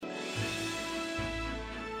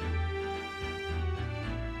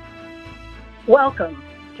Welcome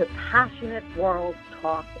to Passionate World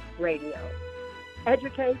Talk Radio.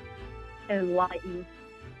 Educate, enlighten,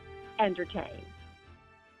 entertain.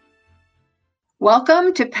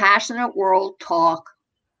 Welcome to Passionate World Talk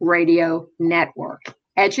Radio Network.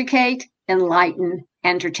 Educate, enlighten,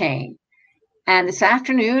 entertain. And this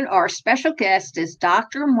afternoon, our special guest is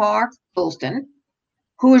Dr. Mark Goulston,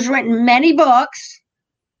 who has written many books,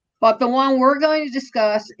 but the one we're going to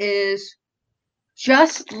discuss is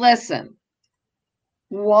Just Listen.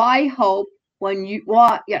 Why hope when you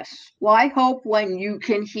can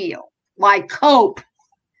heal? Why cope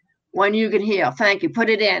when you can heal? Thank you. Put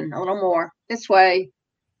it in a little more this way.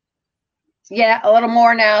 Yeah, a little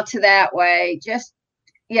more now to that way.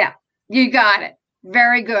 You got it.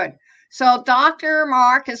 Very good. So Dr.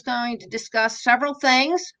 Mark is going to discuss several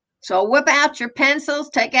things. So whip out your pencils,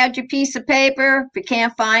 take out your piece of paper. If you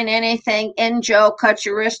can't find anything, Joe, cut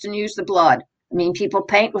your wrist and use the blood. I mean, people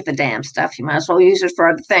paint with the damn stuff. You might as well use it for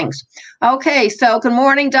other things. Okay, so good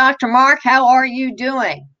morning, Dr. Mark. How are you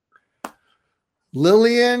doing?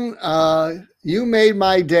 Lillian, you made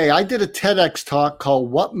my day. I did a TEDx talk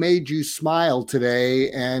called What Made You Smile Today,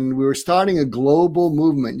 and we were starting a global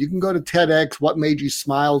movement. You can go to TEDx, What Made You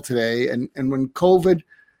Smile Today, and when COVID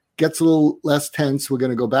gets a little less tense, we're going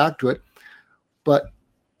to go back to it. But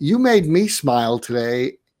you made me smile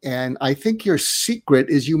today. And I think your secret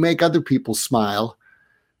is you make other people smile,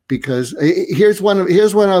 because here's one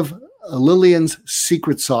of Lillian's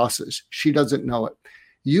secret sauces. She doesn't know it.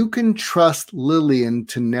 You can trust Lillian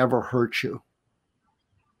to never hurt you.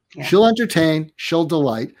 Yeah. She'll entertain, she'll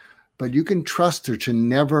delight, but you can trust her to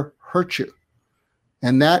never hurt you.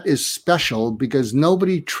 And that is special because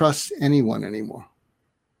nobody trusts anyone anymore.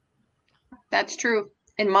 That's true.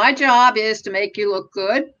 And my job is to make you look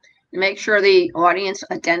good, make sure the audience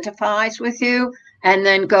identifies with you, and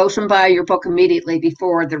then goes and buy your book immediately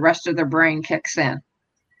before the rest of their brain kicks in.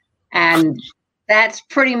 And that's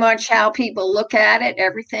pretty much how people look at it.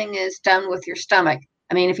 Everything is done with your stomach.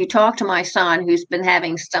 I mean, if you talk to my son, who's been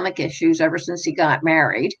having stomach issues ever since he got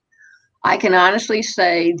married, I can honestly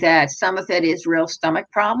say that some of it is real stomach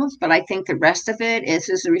problems, but I think the rest of it is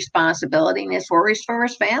his responsibility and his worries for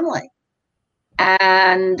his family.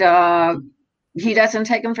 And he doesn't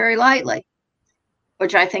take them very lightly,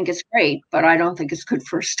 which I think is great, but I don't think it's good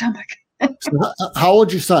for his stomach. So how old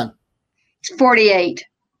is your son? He's 48.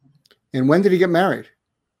 And when did he get married?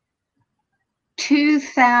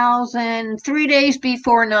 2000, 3 days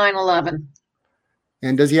before 9/11.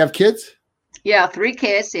 And does he have kids? Yeah, 3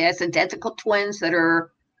 kids. He has identical twins that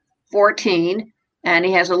are 14, and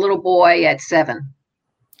he has a little boy at 7.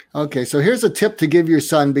 Okay, so here's a tip to give your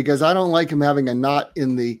son, because I don't like him having a knot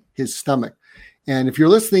in his stomach. And if you're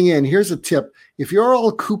listening in, here's a tip. If you're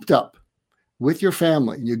all cooped up with your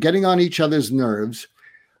family, you're getting on each other's nerves,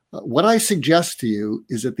 what I suggest to you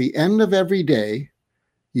is at the end of every day,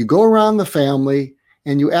 you go around the family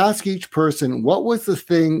and you ask each person, what was the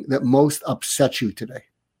thing that most upset you today?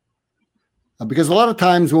 Because a lot of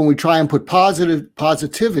times when we try and put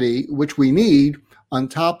positivity, which we need, on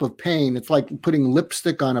top of pain, it's like putting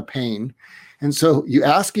lipstick on a pain. And so you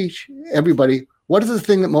ask everybody, what is the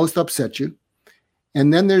thing that most upset you?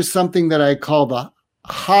 And then there's something that I call the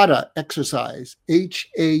HADA exercise,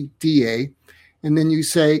 HADA. And then you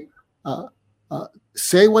say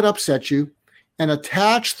what upset you and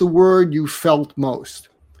attach the word you felt most.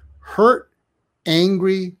 Hurt,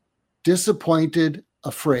 angry, disappointed,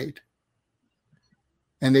 afraid.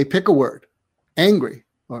 And they pick a word, angry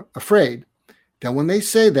or afraid. Then when they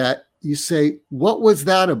say that, you say, what was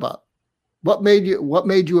that about? What made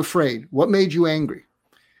you afraid? What made you angry?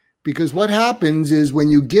 Because what happens is when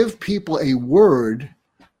you give people a word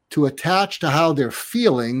to attach to how they're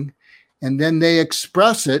feeling, and then they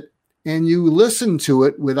express it, and you listen to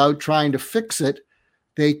it without trying to fix it,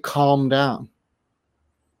 they calm down.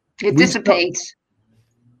 It dissipates.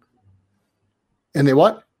 And they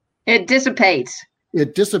what? It dissipates.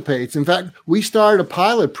 It dissipates. In fact, we started a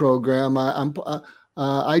pilot program.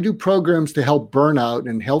 I do programs to help burnout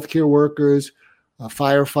and healthcare workers,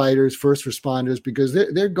 firefighters, first responders, because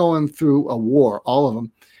they're going through a war, all of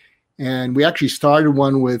them. And we actually started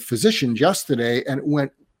one with physicians yesterday, and it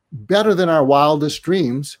went better than our wildest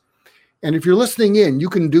dreams. And if you're listening in, you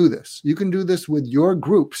can do this. You can do this with your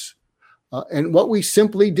groups. And what we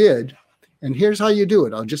simply did, and here's how you do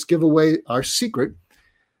it. I'll just give away our secret.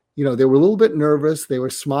 You know, they were a little bit nervous. They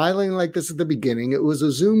were smiling like this at the beginning. It was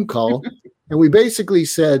a Zoom call. And we basically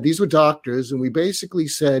said, these were doctors, and we basically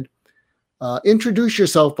said, introduce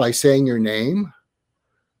yourself by saying your name,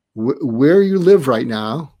 where you live right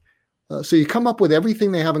now. So you come up with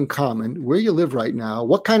everything they have in common, where you live right now,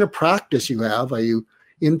 what kind of practice you have. Are you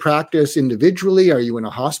in practice individually? Are you in a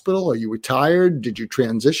hospital? Are you retired? Did you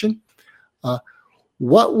transition?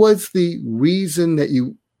 What was the reason that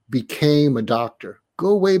you became a doctor?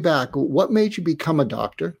 Go way back. What made you become a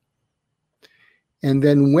doctor? And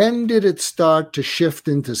then when did it start to shift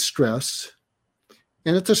into stress?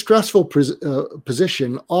 And it's a stressful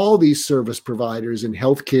position, all these service providers in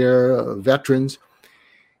healthcare, veterans.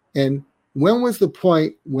 And when was the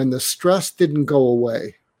point when the stress didn't go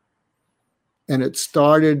away and it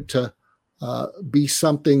started to be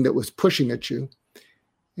something that was pushing at you?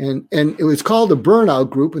 And it was called a burnout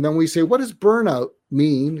group. And then we say, what does burnout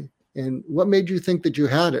mean? And what made you think that you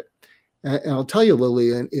had it? And I'll tell you,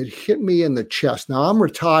 Lillian, it hit me in the chest. Now, I'm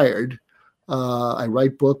retired. I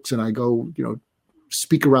write books and I go,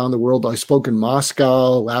 speak around the world. I spoke in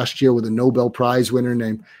Moscow last year with a Nobel Prize winner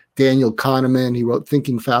named Daniel Kahneman. He wrote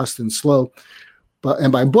Thinking Fast and Slow.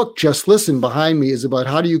 And my book, Just Listen, behind me, is about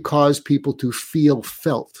how do you cause people to feel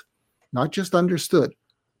felt, not just understood,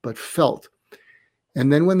 but felt.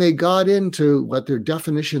 And then when they got into what their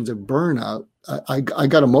definitions of burnout, I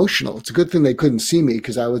got emotional. It's a good thing they couldn't see me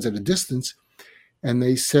because I was at a distance. And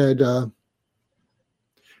they said,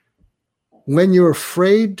 when you're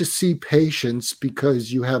afraid to see patients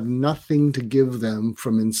because you have nothing to give them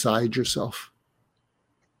from inside yourself.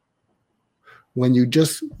 When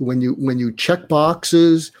you check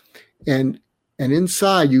boxes and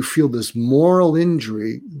inside you feel this moral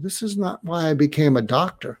injury, this is not why I became a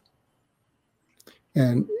doctor.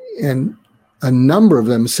 And a number of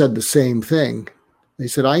them said the same thing. They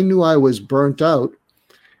said, I knew I was burnt out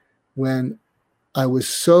when I was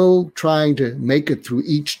so trying to make it through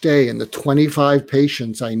each day and the 25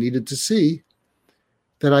 patients I needed to see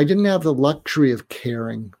that I didn't have the luxury of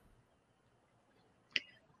caring.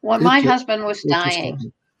 When my husband was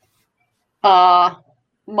dying,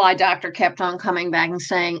 my doctor kept on coming back and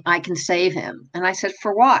saying, I can save him. And I said,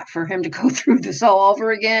 for what? For him to go through this all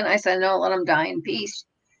over again? I said, no, let him die in peace.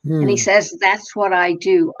 And he says, that's what I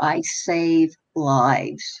do. I save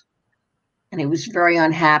lives. And he was very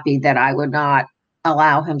unhappy that I would not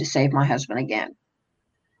allow him to save my husband again.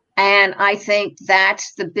 And I think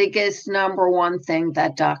that's the biggest number one thing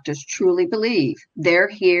that doctors truly believe. They're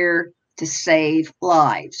here to save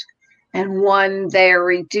lives. And when they're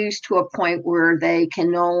reduced to a point where they can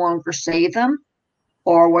no longer save them,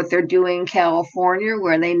 or what they're doing in California,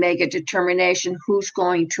 where they make a determination who's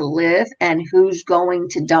going to live and who's going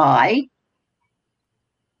to die,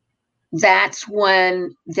 that's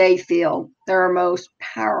when they feel they're most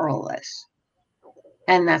powerless.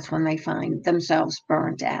 And that's when they find themselves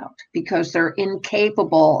burned out because they're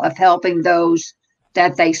incapable of helping those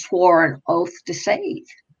that they swore an oath to save.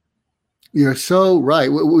 You're so right.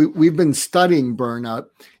 We've been studying burnout,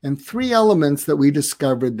 and 3 elements that we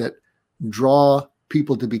discovered that draw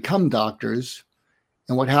people to become doctors.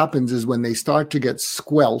 And what happens is when they start to get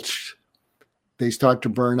squelched, they start to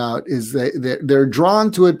burn out, is they're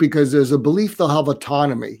drawn to it because there's a belief they'll have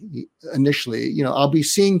autonomy initially. I'll be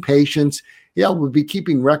seeing patients. Yeah, we'll be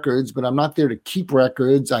keeping records, but I'm not there to keep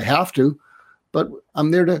records. I have to, but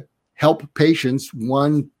I'm there to help patients,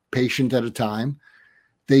 one patient at a time.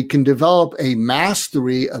 They can develop a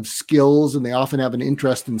mastery of skills, and they often have an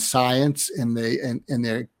interest in science, and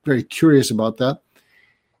they're very curious about that.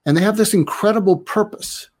 And they have this incredible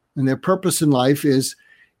purpose, and their purpose in life is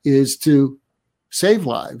to save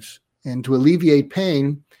lives and to alleviate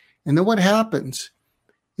pain. And then what happens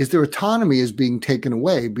is their autonomy is being taken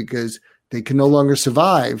away because they can no longer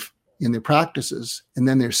survive in their practices. And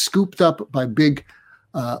then they're scooped up by big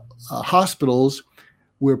hospitals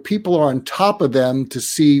where people are on top of them to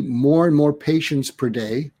see more and more patients per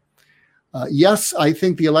day. Yes, I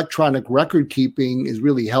think the electronic record keeping is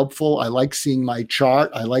really helpful. I like seeing my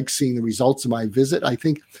chart. I like seeing the results of my visit. I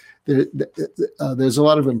think there's a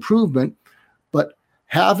lot of improvement, but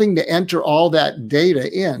having to enter all that data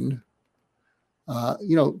in,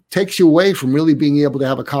 takes you away from really being able to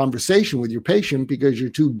have a conversation with your patient because you're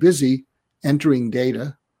too busy entering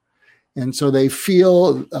data. And so they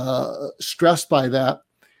feel stressed by that.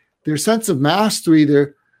 Their sense of mastery,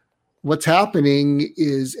 what's happening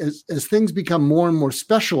is as things become more and more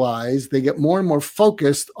specialized, they get more and more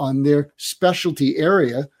focused on their specialty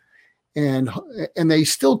area, and they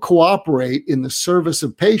still cooperate in the service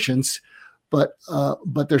of patients, but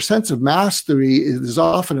their sense of mastery is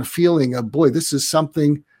often a feeling of, boy, this is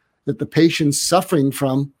something that the patient's suffering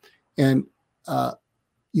from, and I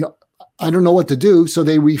don't know what to do, so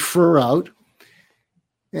they refer out,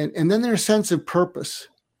 and then their sense of purpose.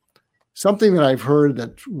 Something that I've heard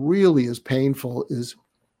that really is painful is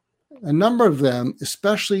a number of them,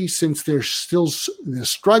 especially since they're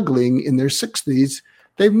struggling in their 60s,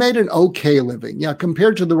 they've made an okay living. Yeah,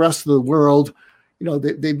 compared to the rest of the world,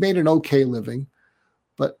 they've made an okay living.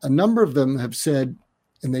 But a number of them have said,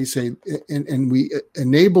 and they say, and we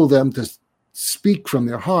enable them to speak from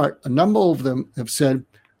their heart. A number of them have said,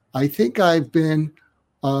 I think I've been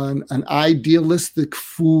on an idealistic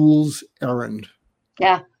fool's errand.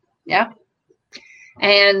 Yeah.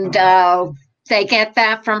 And they get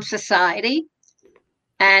that from society,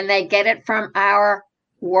 and they get it from our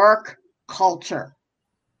work culture.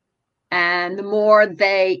 And the more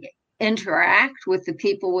they interact with the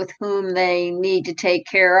people with whom they need to take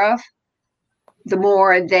care of, the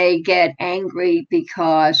more they get angry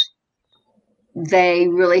because they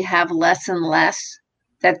really have less and less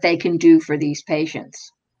that they can do for these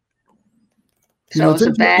patients. So it's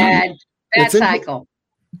a bad cycle.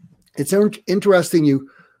 It's interesting you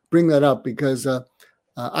bring that up, because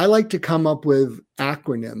I like to come up with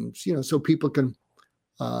acronyms, so people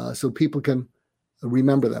can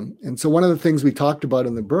remember them. And so one of the things we talked about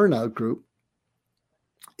in the burnout group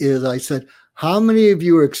is, I said, how many of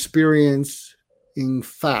you are experiencing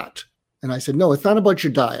FAT? And I said, no, it's not about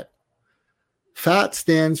your diet. FAT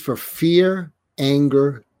stands for fear,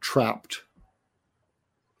 anger, trapped.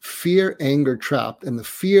 Fear, anger, trapped. And the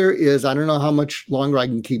fear is, I don't know how much longer I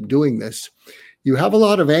can keep doing this. You have a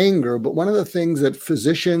lot of anger, but one of the things that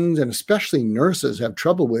physicians and especially nurses have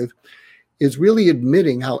trouble with is really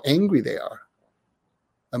admitting how angry they are.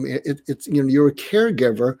 I mean, it's you're a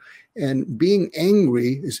caregiver, and being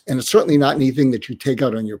angry is, and it's certainly not anything that you take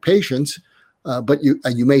out on your patients, but you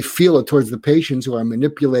may feel it towards the patients who are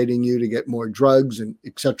manipulating you to get more drugs and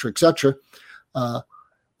et cetera,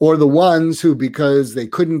 or the ones who, because they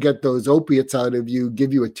couldn't get those opiates out of you,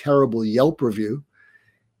 give you a terrible Yelp review.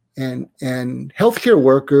 And healthcare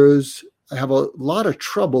workers have a lot of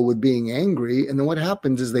trouble with being angry, and then what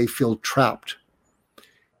happens is they feel trapped.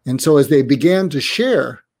 And so as they began to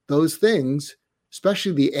share those things,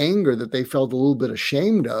 especially the anger that they felt a little bit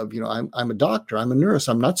ashamed of, I'm a doctor, I'm a nurse,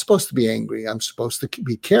 I'm not supposed to be angry, I'm supposed to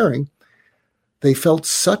be caring. They felt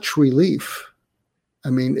such relief. I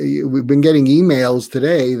mean, we've been getting emails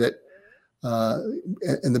today that,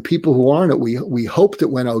 and the people who aren't, we hoped it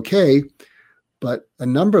went okay, but a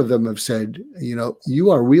number of them have said, you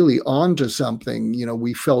are really onto something.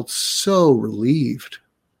 We felt so relieved.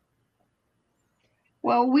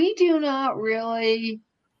 Well, we do not really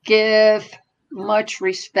give much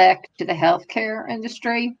respect to the healthcare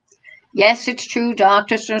industry. Yes, it's true,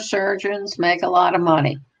 doctors or surgeons make a lot of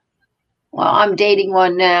money. Well, I'm dating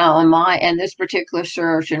one now, and this particular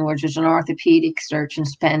surgeon, which is an orthopedic surgeon,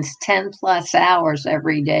 spends 10 plus hours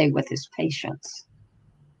every day with his patients.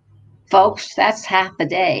 Folks, that's half a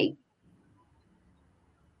day.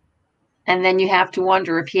 And then you have to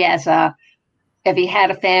wonder if he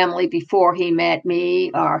had a family before he met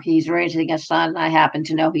me, or he's raising a son. I happen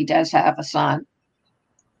to know he does have a son.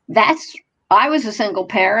 I was a single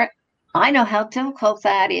parent. I know how difficult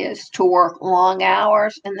that is, to work long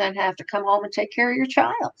hours and then have to come home and take care of your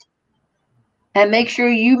child and make sure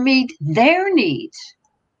you meet their needs.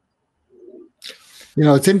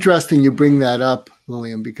 It's interesting you bring that up,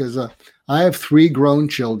 Lillian, because I have 3 grown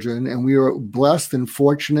children, and we are blessed and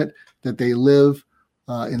fortunate that they live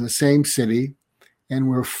in the same city. And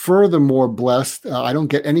we're furthermore blessed, I don't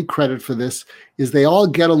get any credit for this, is they all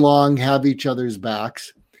get along, have each other's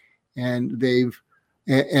backs. And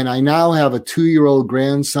I now have a 2-year-old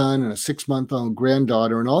grandson and a 6-month-old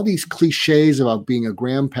granddaughter, and all these cliches about being a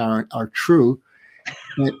grandparent are true.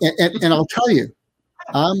 And I'll tell you,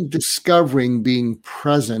 I'm discovering being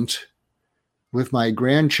present with my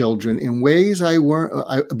grandchildren in ways I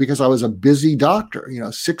weren't, because I was a busy doctor,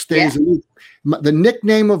 6 days a week. The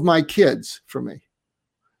nickname of my kids for me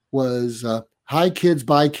was hi kids,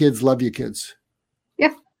 bye kids, love you kids.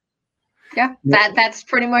 Yeah, that's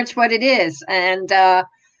pretty much what it is. And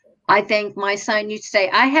I think my son used to say,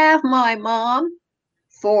 I have my mom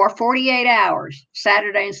for 48 hours,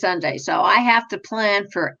 Saturday and Sunday. So I have to plan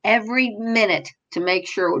for every minute to make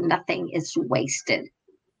sure nothing is wasted.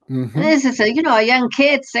 Mm-hmm. And this is a young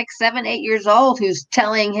kid, 6, 7, 8 years old, who's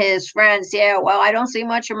telling his friends, I don't see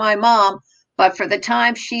much of my mom, but for the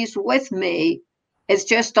time she's with me, it's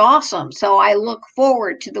just awesome. So I look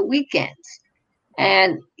forward to the weekends.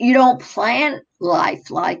 And you don't plan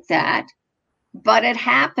life like that, but it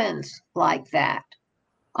happens like that.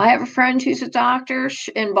 I have a friend who's a doctor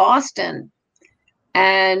in Boston,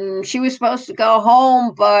 and she was supposed to go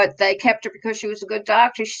home, but they kept her because she was a good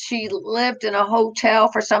doctor. She lived in a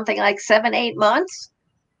hotel for something like 7, 8 months.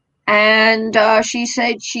 And she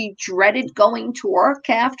said she dreaded going to work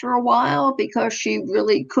after a while because she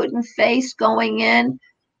really couldn't face going in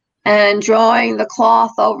and drawing the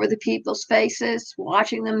cloth over the people's faces,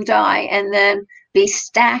 watching them die, and then be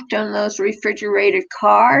stacked on those refrigerated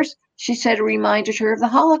cars, she said it reminded her of the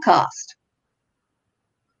Holocaust.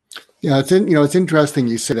 Yeah, it's interesting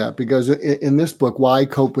you say that, because in this book, Why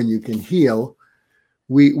Cope When You Can Heal,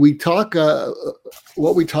 we talk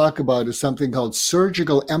what we talk about is something called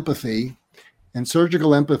surgical empathy, and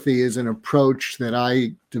surgical empathy is an approach that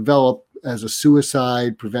I developed as a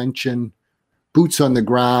suicide prevention, boots on the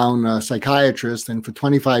ground psychiatrist, and for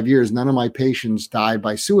 25 years, none of my patients died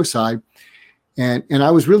by suicide, and I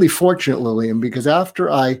was really fortunate, Lillian, because after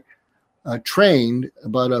I trained,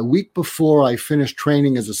 about a week before I finished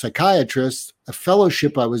training as a psychiatrist, a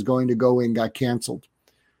fellowship I was going to go in got canceled.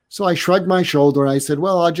 So I shrugged my shoulder and I said,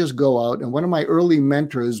 well, I'll just go out. And one of my early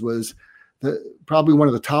mentors was probably one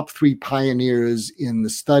of the top 3 pioneers in the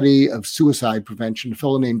study of suicide prevention, a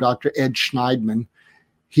fellow named Dr. Ed Schneidman.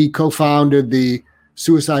 He co-founded the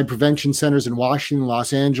Suicide Prevention Centers in Washington,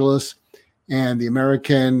 Los Angeles, and the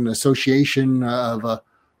American Association of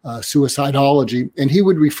Suicidology, and he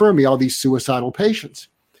would refer me all these suicidal patients.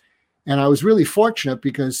 And I was really fortunate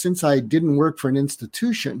because since I didn't work for an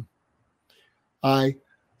institution,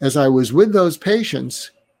 as I was with those patients,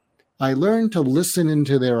 I learned to listen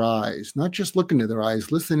into their eyes, not just look into their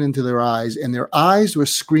eyes, listen into their eyes, and their eyes were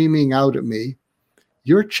screaming out at me,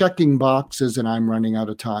 you're checking boxes and I'm running out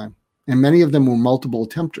of time. And many of them were multiple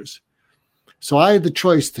attempters. So I had the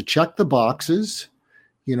choice to check the boxes,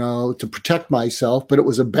 to protect myself, but it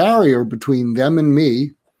was a barrier between them and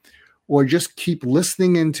me, or just keep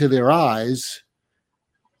listening into their eyes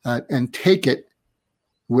and take it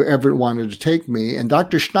wherever it wanted to take me. And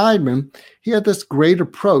Dr. Schneidman, he had this great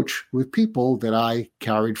approach with people that I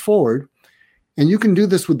carried forward. And you can do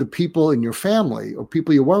this with the people in your family or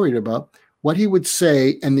people you're worried about. What he would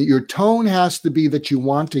say, and your tone has to be that you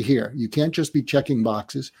want to hear. You can't just be checking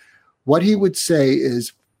boxes. What he would say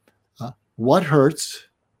is, what hurts?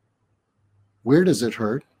 Where does it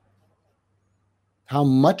hurt? How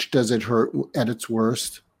much does it hurt at its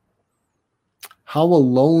worst? How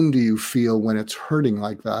alone do you feel when it's hurting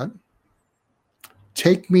like that?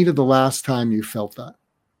 Take me to the last time you felt that.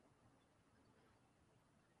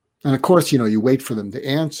 And of course, you wait for them to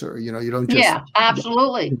answer. You don't just. Yeah,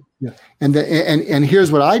 absolutely. Yeah. And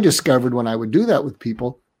here's what I discovered when I would do that with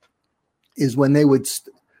people is when they would,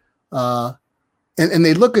 and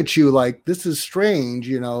they look at you like, this is strange.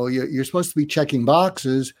 You're supposed to be checking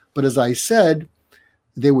boxes. But as I said,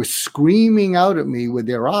 they were screaming out at me with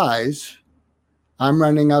their eyes, I'm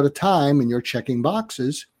running out of time and you're checking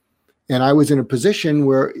boxes. And I was in a position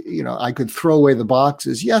where, I could throw away the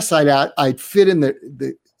boxes. Yes, I'd fit in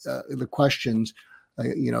the questions.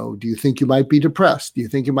 Do you think you might be depressed? Do you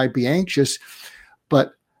think you might be anxious?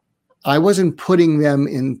 But I wasn't putting them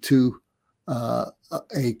into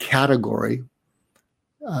a category.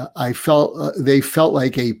 They felt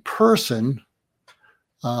like a person,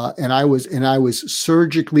 and I was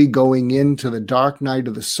surgically going into the dark night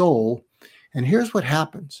of the soul. And here's what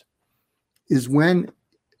happens: is when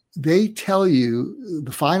they tell you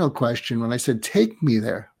the final question. When I said, "Take me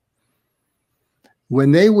there,"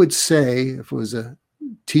 when they would say, if it was a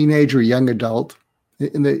teenager, young adult,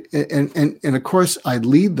 and of course I'd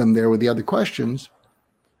lead them there with the other questions.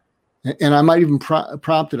 And I might even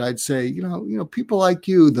prompt it. I'd say, people like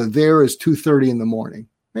you, there is 2:30 in the morning,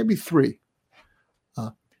 maybe 3.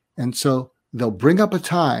 And so they'll bring up a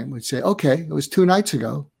time. We'd say, okay, it was 2 nights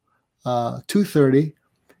ago, 2:30.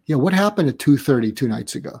 Yeah, what happened at 2:30 2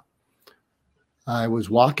 nights ago? I was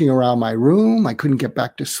walking around my room. I couldn't get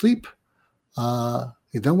back to sleep.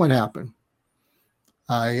 Then what happened?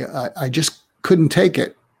 I just couldn't take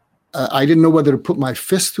it. I didn't know whether to put my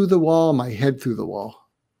fist through the wall, my head through the wall.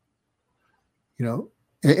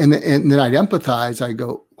 And then I'd empathize. I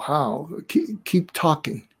go, wow, keep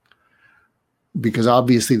talking. Because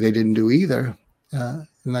obviously they didn't do either.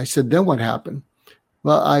 And I said, then what happened?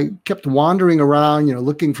 Well, I kept wandering around,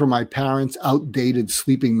 looking for my parents' outdated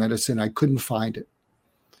sleeping medicine. I couldn't find it.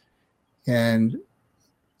 And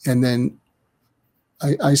then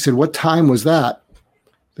I said, what time was that?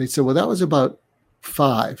 They said, well, that was about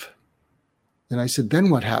 5. And I said, then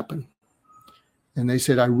what happened? And they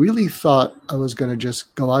said, I really thought I was going to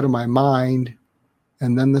just go out of my mind.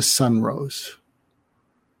 And then the sun rose.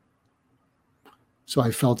 So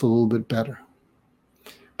I felt a little bit better.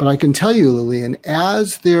 But I can tell you, Lillian,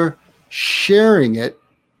 as they're sharing it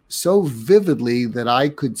so vividly that I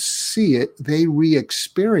could see it, they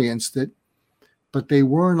re-experienced it, but they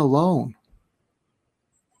weren't alone.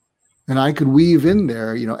 And I could weave in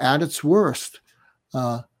there, at its worst,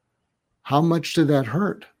 how much did that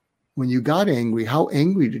hurt? when you got angry, how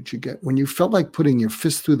angry did you get? When you felt like putting your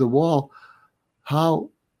fist through the wall, how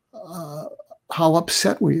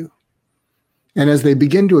upset were you? And as they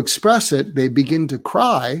begin to express it, they begin to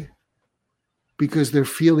cry because they're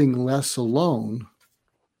feeling less alone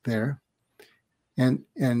there. And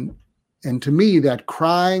to me, that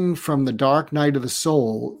crying from the dark night of the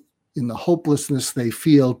soul in the hopelessness they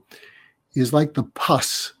feel is like the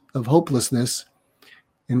pus of hopelessness.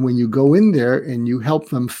 And when you go in there and you help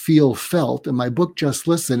them feel felt, and my book, Just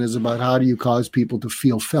Listen, is about how do you cause people to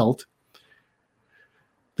feel felt,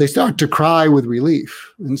 they start to cry with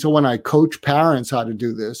relief. And so when I coach parents how to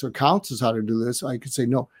do this or counselors how to do this, I could say,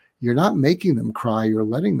 no, you're not making them cry, you're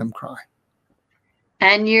letting them cry.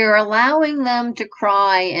 And you're allowing them to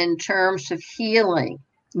cry in terms of healing,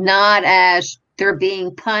 not as they're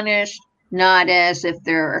being punished, not as if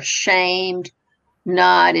they're ashamed,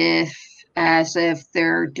 not as if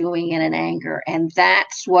they're doing it in anger. And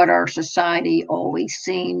that's what our society always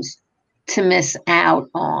seems to miss out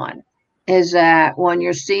on, is that when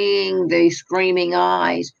you're seeing the screaming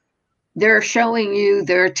eyes, they're showing you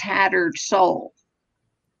their tattered soul,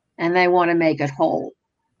 and they want to make it whole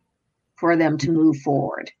for them to move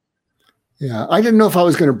forward. Yeah, I didn't know if I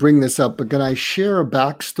was going to bring this up, but can I share a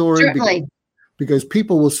backstory? Certainly. Because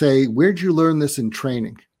people will say, where'd you learn this in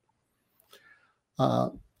training?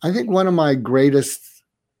 I think one of my greatest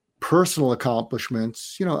personal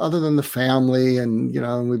accomplishments, other than the family and,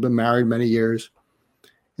 we've been married many years,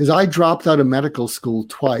 is I dropped out of medical school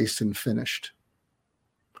twice and finished.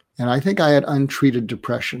 And I think I had untreated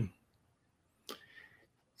depression.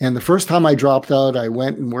 And the first time I dropped out, I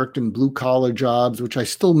went and worked in blue collar jobs, which I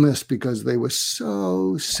still miss because they were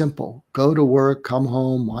so simple. Go to work, come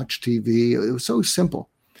home, watch TV. It was so simple.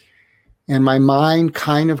 And my mind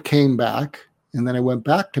kind of came back. And then I went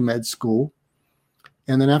back to med school.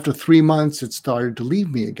 And then after 3 months, it started to leave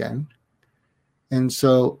me again. And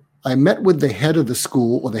so I met with the head of the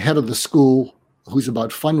school, who's about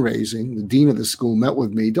fundraising. The dean of the school met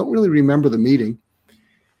with me. Don't really remember the meeting.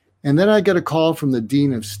 And then I get a call from the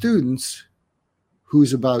dean of students,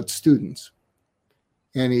 who's about students.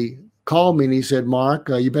 And he called me and he said, Mark,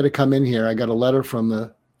 you better come in here. I got a letter from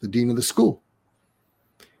the dean of the school.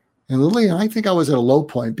 And Lillian, I think I was at a low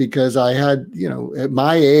point because I had, at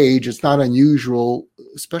my age, it's not unusual,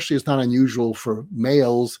 especially it's not unusual for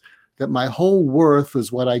males, that my whole worth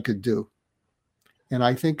was what I could do. And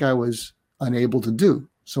I think I was unable to do.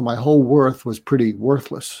 So my whole worth was pretty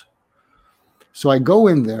worthless. So I go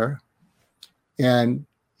in there and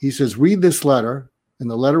he says, read this letter. And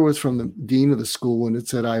the letter was from the dean of the school. And it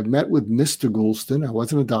said, I've met with Mr. Goulston. I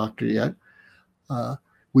wasn't a doctor yet.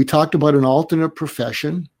 We talked about an alternate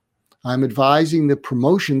profession. I'm advising the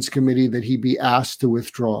promotions committee that he be asked to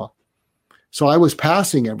withdraw. So I was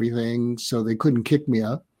passing everything, so they couldn't kick me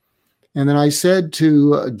up. And then I said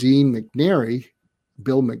to Dean McNary,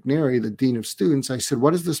 Bill McNary, the dean of students, I said,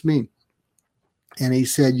 what does this mean? And he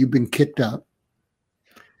said, you've been kicked out.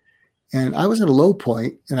 And I was at a low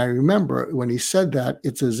point, and I remember when he said that,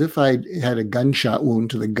 it's as if I had a gunshot wound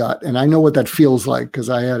to the gut. And I know what that feels like because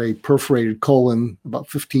I had a perforated colon about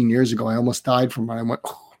 15 years ago. I almost died from it. I went,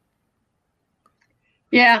 oh.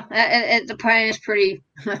 Yeah, the pain is pretty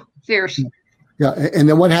fierce. Yeah, and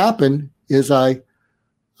then what happened is I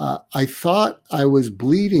thought I was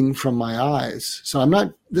bleeding from my eyes. So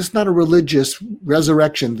this is not a religious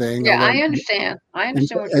resurrection thing. Yeah, I understand. I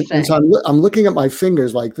understand what you're saying. And so I'm looking at my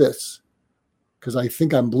fingers like this because I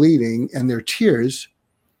think I'm bleeding and they're tears.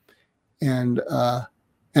 And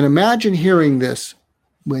imagine hearing this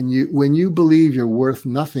when you believe you're worth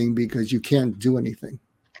nothing because you can't do anything.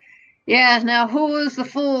 Yeah. Now, who was the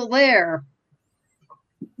fool there?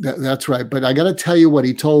 That's right. But I got to tell you what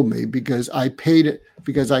he told me because I paid it,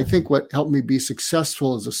 because I think what helped me be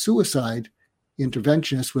successful as a suicide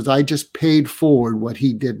interventionist was I just paid forward what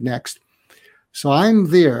he did next. So I'm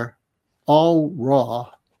there all raw.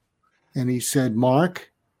 And he said,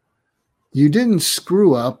 Mark, you didn't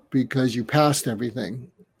screw up because you passed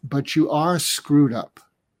everything, but you are screwed up.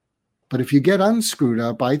 But if you get unscrewed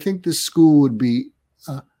up, I think the school would be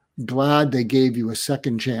glad they gave you a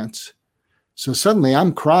second chance. So suddenly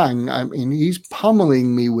I'm crying. I mean, he's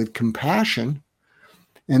pummeling me with compassion.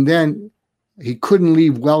 And then he couldn't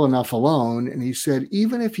leave well enough alone. And he said,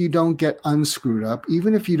 even if you don't get unscrewed up,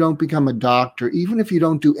 even if you don't become a doctor, even if you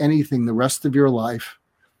don't do anything the rest of your life,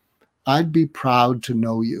 I'd be proud to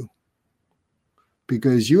know you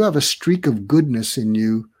because you have a streak of goodness in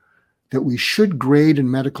you that we should grade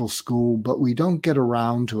in medical school, but we don't get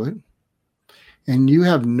around to it. And you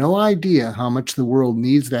have no idea how much the world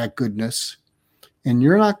needs that goodness. And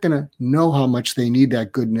you're not going to know how much they need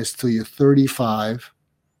that goodness till you're 35.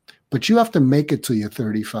 but you have to make it till you're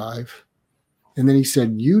 35. And then he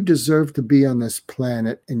said, you deserve to be on this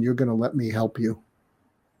planet, and you're going to let me help you.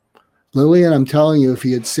 Lillian, I'm telling you, if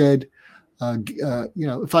he had said,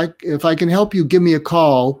 if I can help you, give me a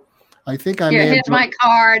call. I think I may have. Here's my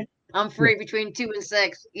card. I'm free between 2 and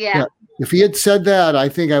 6. Yeah. If he had said that, I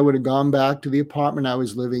think I would have gone back to the apartment I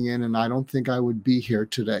was living in, and I don't think I would be here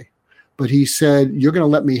today. But he said, you're going to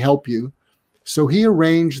let me help you. So he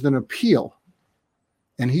arranged an appeal,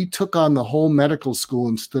 and he took on the whole medical school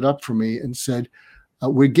and stood up for me and said,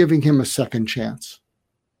 we're giving him a second chance.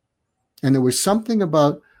 And there was something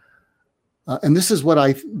about, and this is what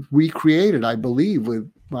I recreated, I believe, with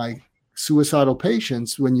my suicidal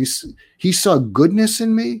patients. When he saw goodness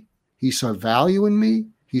in me, he saw value in me,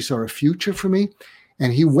 he saw a future for me,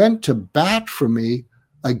 and he went to bat for me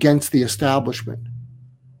against the establishment.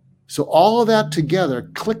 So all of that together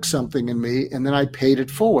clicked something in me, and then I paid it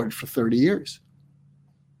forward for 30 years.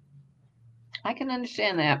 I can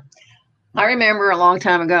understand that. I remember a long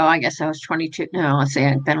time ago, I guess I was 22. No, let's see,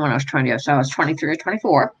 I'd been when I was 20. So I was 23 or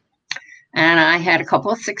 24. And I had a couple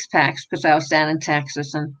of 6-packs because I was down in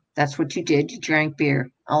Texas, and that's what you did. You drank beer,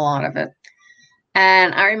 a lot of it.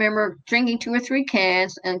 And I remember drinking 2 or 3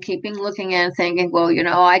 cans and looking and thinking, well,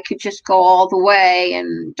 I could just go all the way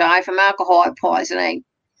and die from alcohol poisoning.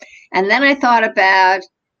 And then I thought about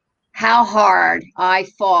how hard I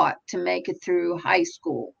fought to make it through high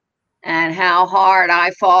school and how hard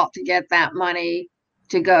I fought to get that money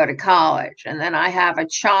to go to college. And then I have a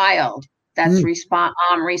child that's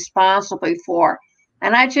I'm responsible for.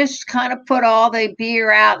 And I just kind of put all the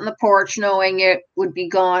beer out in the porch knowing it would be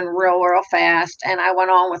gone real, real fast. And I went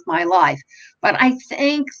on with my life. But I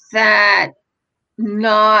think that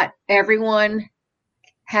not everyone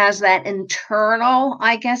has that internal,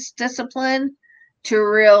 discipline to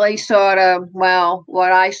really sort of,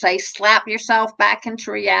 what I say, slap yourself back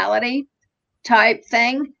into reality type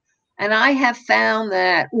thing. And I have found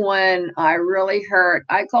that when I really hurt,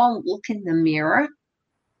 I go and look in the mirror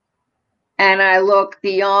and I look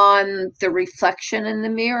beyond the reflection in the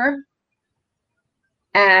mirror.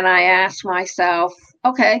 And I ask myself,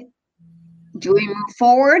 okay, do we move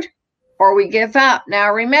forward or we give up?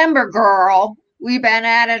 Now, remember, girl, we've been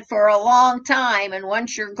at it for a long time. And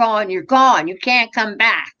once you're gone, you're gone. You can't come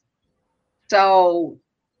back. So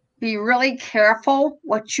be really careful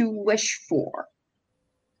what you wish for.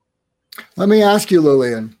 Let me ask you,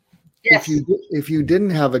 Lillian. Yes. If you didn't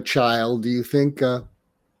have a child, do you think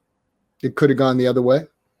it could have gone the other way?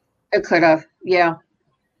 It could have, yeah.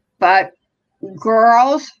 But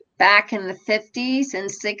girls back in the 50s and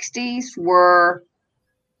 60s were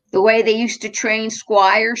the way they used to train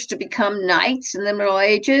squires to become knights in the Middle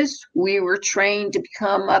Ages. We were trained to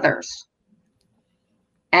become mothers.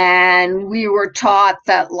 And we were taught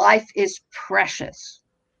that life is precious.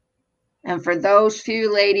 And for those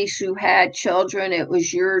few ladies who had children, it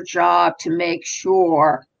was your job to make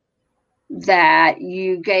sure that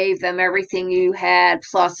you gave them everything you had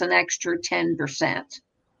plus an extra 10%.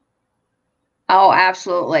 Oh,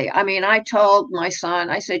 absolutely. I mean, I told my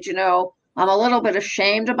son, I said, I'm a little bit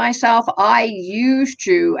ashamed of myself. I used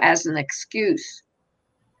you as an excuse,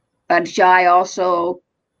 but I also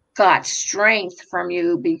got strength from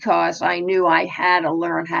you because I knew I had to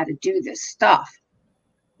learn how to do this stuff.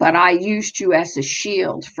 But I used you as a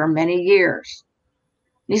shield for many years.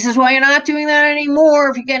 He says, well, you're not doing that anymore.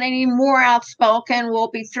 If you get any more outspoken, we'll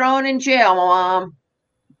be thrown in jail, Mom.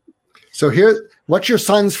 So what's your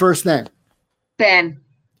son's first name? Ben.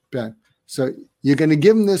 Ben. So you're going to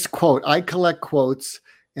give him this quote. I collect quotes.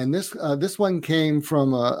 And this one came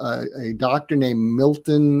from a doctor named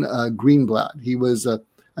Milton Greenblatt. He was,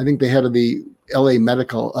 I think, the head of the LA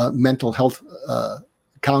mental health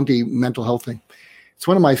county mental health thing. It's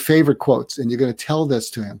one of my favorite quotes, and you're going to tell this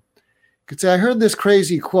to him. You could say, I heard this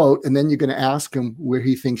crazy quote, and then you're going to ask him where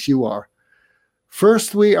he thinks you are.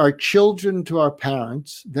 First, we are children to our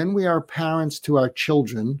parents. Then we are parents to our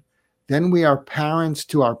children. Then we are parents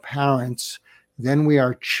to our parents. Then we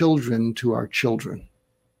are children to our children.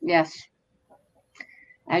 Yes.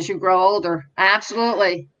 As you grow older.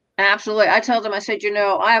 Absolutely. Absolutely. I told him, I said,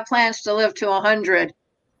 I have plans to live to 100.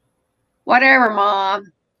 Whatever,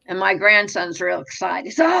 Mom. And my grandson's real excited.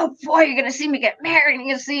 He said, oh, boy, you're going to see me get married. You're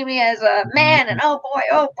going to see me as a man. And oh,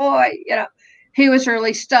 boy. He was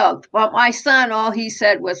really stoked. But my son, all he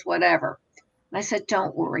said was whatever. And I said,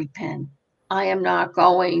 don't worry, Penn. I am not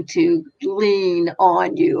going to lean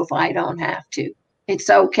on you if I don't have to. It's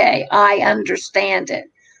okay. I understand it.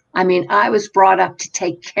 I mean, I was brought up to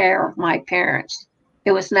take care of my parents.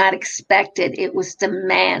 It was not expected. It was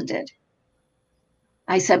demanded.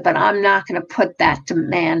 I said, but I'm not going to put that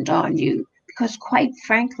demand on you because quite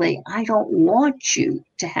frankly, I don't want you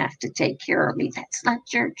to have to take care of me. That's not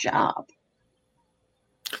your job.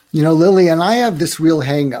 You know, Lily, and I have this real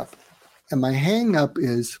hang up. And my hang up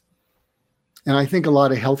is, and I think a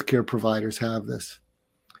lot of healthcare providers have this.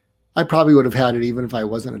 I probably would have had it even if I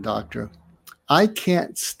wasn't a doctor. I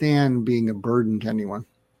can't stand being a burden to anyone.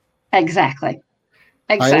 Exactly.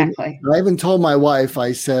 Exactly. I even told my wife,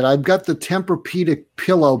 I said, I've got the Tempur-Pedic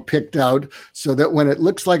pillow picked out so that when it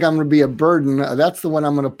looks like I'm going to be a burden, that's the one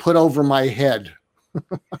I'm going to put over my head.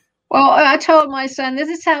 Well, I told my son, this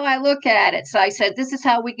is how I look at it. So I said, this is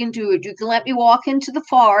how we can do it. You can let me walk into the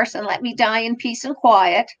forest and let me die in peace and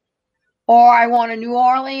quiet. Or I want a New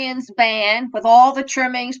Orleans band with all the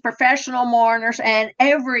trimmings, professional mourners, and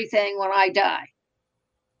everything when I die.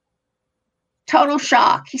 Total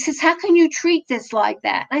shock. He says, how can you treat this like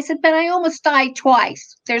that? And I said, but I almost died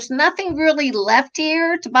twice. There's nothing really left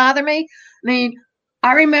here to bother me. I mean,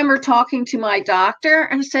 I remember talking to my doctor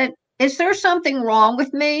and said, is there something wrong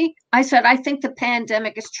with me? I said, I think the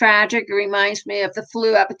pandemic is tragic. It reminds me of the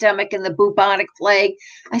flu epidemic and the bubonic plague.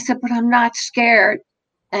 I said, but I'm not scared.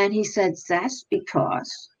 And he said, that's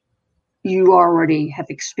because you already have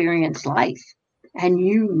experienced life and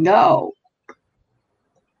you know.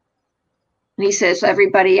 And he says,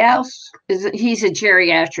 everybody else, he's a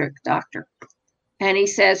geriatric doctor. And he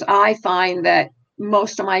says, I find that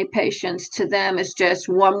most of my patients, to them, is just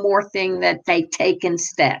one more thing that they take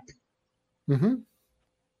instead. Mm-hmm.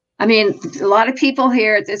 I mean, a lot of people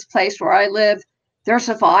here at this place where I live, they're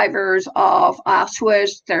survivors of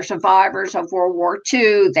Auschwitz. They're survivors of World War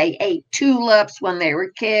II. They ate tulips when they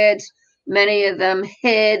were kids. Many of them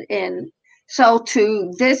hid in. So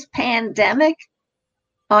to this pandemic,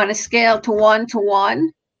 on a scale to 1 to 1,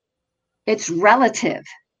 it's relative.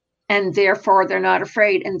 And therefore, they're not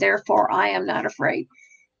afraid. And therefore, I am not afraid.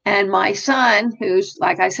 And my son, who's,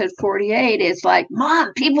 like I said, 48, is like,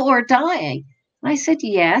 Mom, people are dying. I said,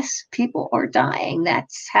 yes, people are dying.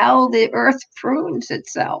 That's how the earth prunes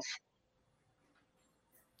itself.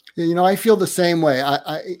 You know, I feel the same way.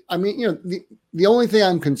 I mean, you know, the only thing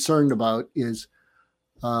I'm concerned about is,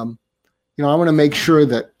 you know, I want to make sure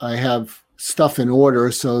that I have stuff in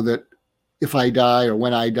order so that if I die or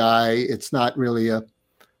when I die, it's not really a,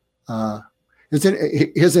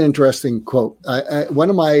 here's an interesting quote. One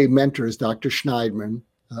of my mentors, Dr. Schneidman,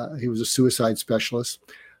 he was a suicide specialist.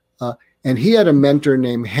 And he had a mentor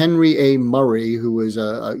named Henry A. Murray, who was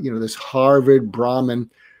this Harvard Brahmin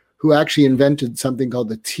who actually invented something called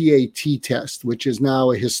the TAT test, which is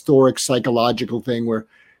now a historic psychological thing where,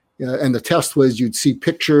 and the test was you'd see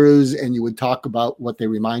pictures and you would talk about what they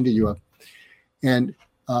reminded you of. And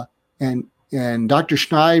Dr.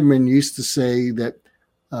 Schneidman used to say that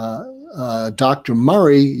Dr.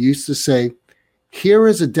 Murray used to say, here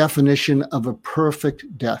is a definition of a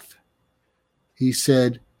perfect death. He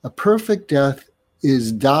said, a perfect death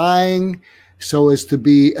is dying so as to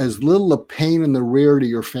be as little a pain in the rear to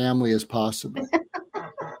your family as possible.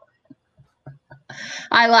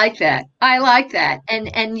 I like that. I like that.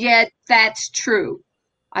 And yet that's true.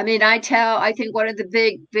 I mean, I think one of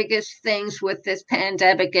the biggest things with this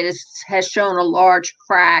pandemic has shown a large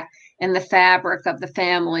crack in the fabric of the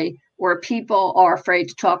family where people are afraid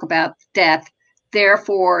to talk about death.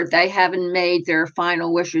 Therefore, they haven't made their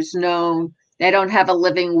final wishes known. They don't have a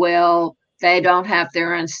living will. They don't have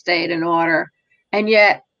their own estate in order. And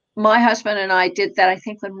yet my husband and I did that, I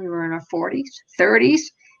think, when we were in our 40s, 30s,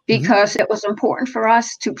 because it was important for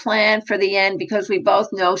us to plan for the end because we both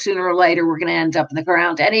know sooner or later we're going to end up in the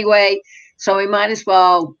ground anyway. So we might as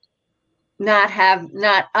well not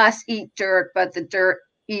us eat dirt, but the dirt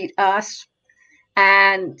eat us.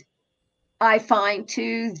 And I find,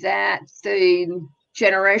 too, that the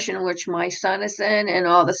generation in which my son is in and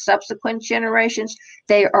all the subsequent generations,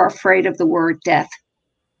 they are afraid of the word death.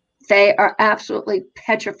 They are absolutely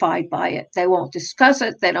petrified by it. They won't discuss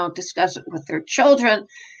it. They don't discuss it with their children.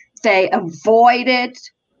 They avoid it.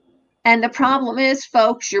 And the problem is,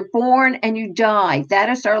 folks, you're born and you die. That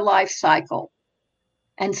is our life cycle.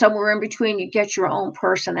 And somewhere in between, you get your own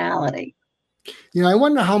personality. You know, I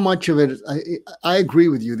wonder how much of it, I agree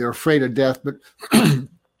with you. They're afraid of death, but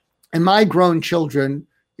and my grown children,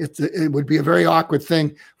 it would be a very awkward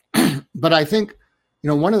thing. But I think, you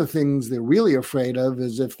know, one of the things they're really afraid of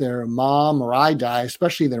is if their mom or I die,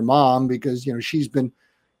 especially their mom, because, you know, she's been,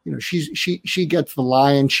 you know, she gets the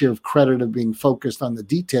lion's share of credit of being focused on the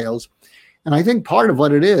details. And I think part of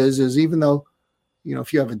what it is even though, you know,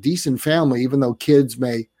 if you have a decent family, even though kids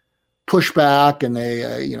may push back and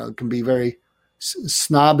they, you know, can be very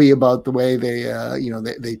snobby about the way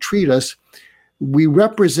they treat us, we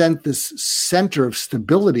represent this center of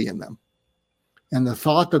stability in them. And the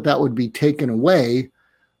thought that that would be taken away,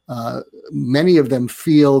 many of them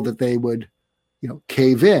feel that they would,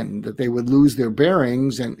 cave in, that they would lose their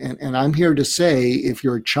bearings. And I'm here to say, if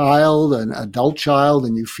you're a child, an adult child,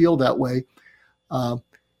 and you feel that way,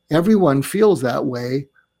 everyone feels that way,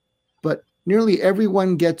 but nearly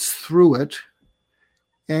everyone gets through it.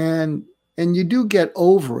 And you do get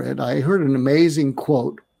over it. I heard an amazing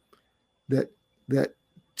quote that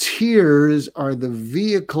tears are the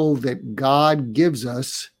vehicle that God gives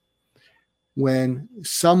us when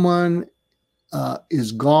someone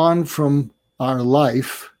is gone from our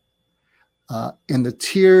life, and the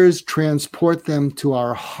tears transport them to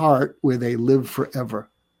our heart where they live forever.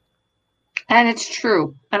 And it's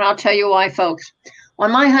true. And I'll tell you why, folks.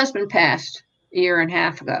 When my husband passed a year and a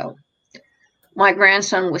half ago, my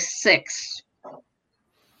grandson was 6.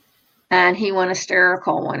 And he went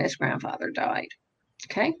hysterical when his grandfather died.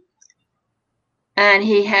 Okay. And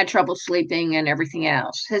he had trouble sleeping and everything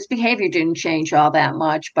else. His behavior didn't change all that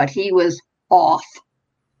much, but he was off.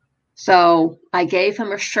 So I gave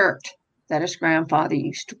him a shirt that his grandfather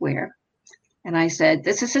used to wear. And I said,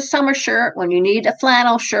 this is a summer shirt. When you need a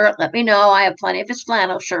flannel shirt, let me know. I have plenty of his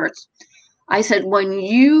flannel shirts. I said, when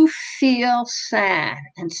you feel sad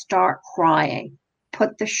and start crying,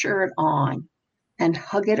 put the shirt on and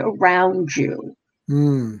hug it around you.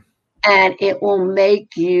 And it will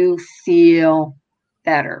make you feel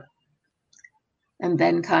better. And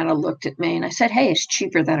Ben kind of looked at me and I said, hey, it's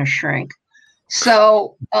cheaper than a shrink.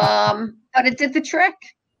 So, but it did the trick.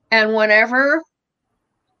 And whenever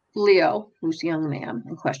Leo, who's the young man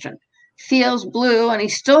in question, feels blue and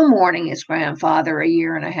he's still mourning his grandfather a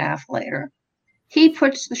year and a half later, he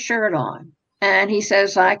puts the shirt on and he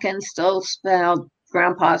says, I can still smell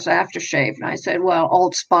Grandpa's aftershave. And I said, well,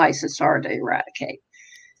 Old Spice is hard to eradicate.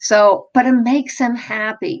 So, but it makes him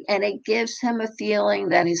happy and it gives him a feeling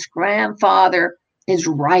that his grandfather is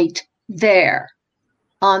right there.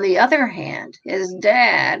 On the other hand, his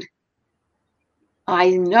dad,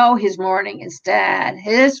 I know he's mourning his dad,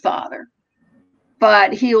 his father,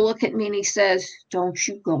 but he'll look at me and he says, don't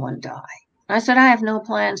you go and die. I said, I have no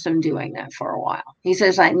plans of doing that for a while. He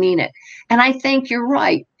says, I mean it. And I think you're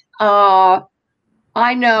right.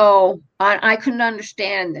 I know I couldn't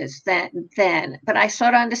understand this then, but I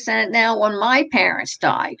sort of understand it now. When my parents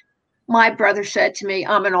died, my brother said to me,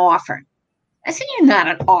 I'm an orphan. I said, you're not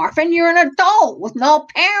an orphan. You're an adult with no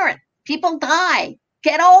parent. People die.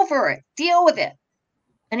 Get over it. Deal with it.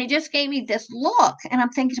 And he just gave me this look. And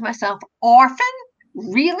I'm thinking to myself, orphan?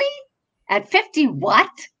 Really? At 50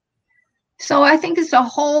 what? So I think it's a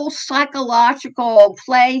whole psychological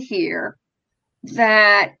play here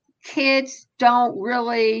that kids don't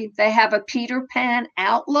really, they have a Peter Pan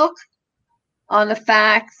outlook on the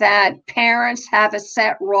fact that parents have a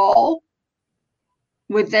set role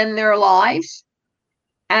within their lives,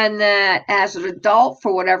 and that as an adult,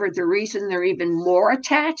 for whatever the reason, they're even more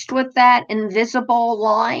attached with that invisible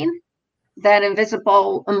line, that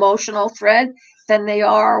invisible emotional thread, than they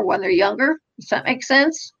are when they're younger. Does that make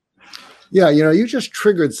sense? Yeah, you just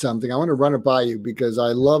triggered something. I want to run it by you because I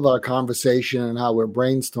love our conversation and how we're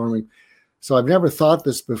brainstorming. So I've never thought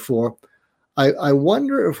this before. I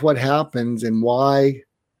wonder if what happens and why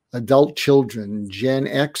adult children, Gen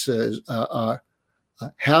Xers,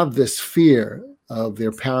 have this fear of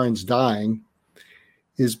their parents dying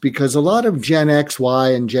is because a lot of Gen X, Y,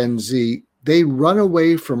 and Gen Z, they run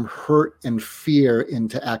away from hurt and fear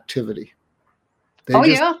into activity.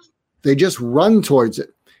 They just run towards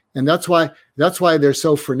it. And that's why they're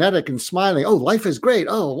so frenetic and smiling. Oh, life is great.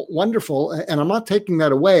 Oh, wonderful. And I'm not taking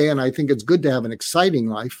that away. And I think it's good to have an exciting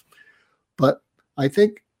life. But I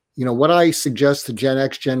think, what I suggest to Gen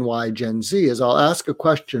X, Gen Y, Gen Z is I'll ask a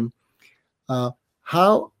question.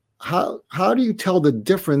 How do you tell the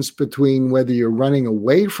difference between whether you're running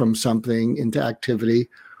away from something into activity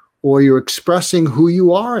or you're expressing who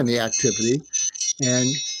you are in the activity? And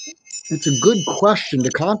it's a good question to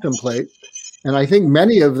contemplate. And I think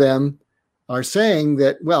many of them are saying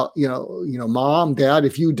that, well, mom, dad,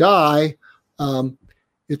 if you die,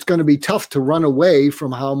 it's going to be tough to run away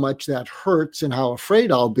from how much that hurts and how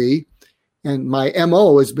afraid I'll be. And my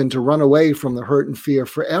MO has been to run away from the hurt and fear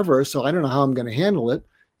forever. So I don't know how I'm going to handle it.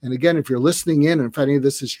 And again, if you're listening in and if any of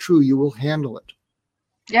this is true, you will handle it.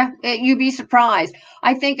 Yeah, you'd be surprised.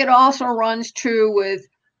 I think it also runs true with,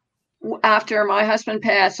 after my husband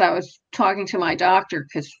passed, I was talking to my doctor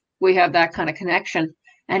because we have that kind of connection.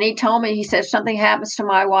 And he told me, he said, something happens to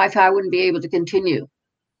my wife, I wouldn't be able to continue.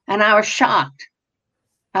 And I was shocked.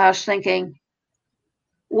 I was thinking,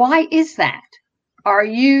 why is that? Are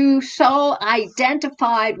you so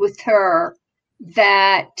identified with her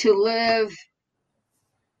that to live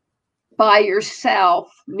by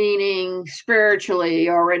yourself, meaning spiritually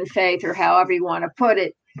or in faith or however you want to put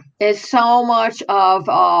it, is so much of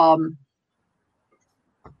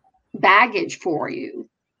baggage for you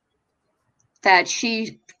that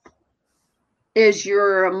she is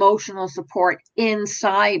your emotional support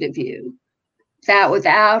inside of you, that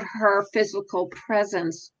without her physical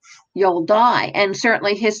presence, you'll die. And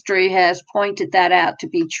certainly history has pointed that out to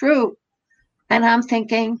be true. And I'm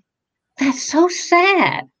thinking, that's so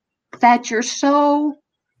sad that you're so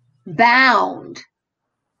bound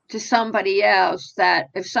to somebody else that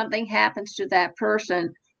if something happens to that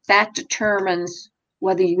person, that determines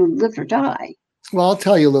whether you live or die. Well, I'll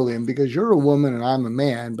tell you, Lillian, because you're a woman and I'm a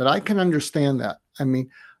man, but I can understand that. I mean,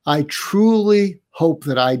 I truly hope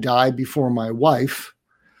that I die before my wife.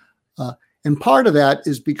 And part of that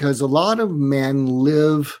is because a lot of men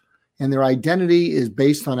live and their identity is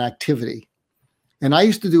based on activity. And I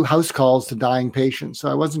used to do house calls to dying patients. So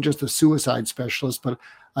I wasn't just a suicide specialist, but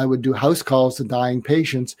I would do house calls to dying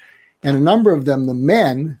patients. And a number of them, the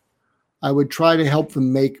men, I would try to help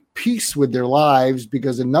them make peace with their lives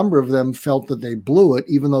because a number of them felt that they blew it,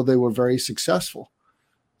 even though they were very successful.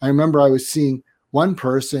 I remember I was seeing one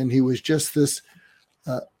person, he was just this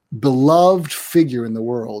beloved figure in the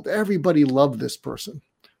world. Everybody loved this person,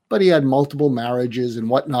 but he had multiple marriages and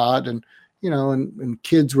whatnot. And, you know, and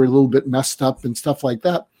kids were a little bit messed up and stuff like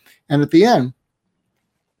that. And at the end,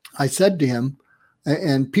 I said to him,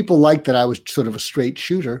 and people liked that I was sort of a straight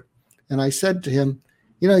shooter. And I said to him,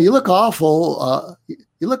 you know, you look awful.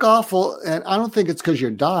 You look awful. And I don't think it's because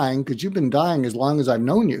you're dying, because you've been dying as long as I've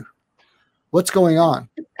known you. What's going on?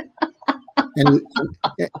 And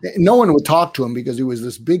no one would talk to him because he was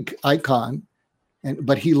this big icon.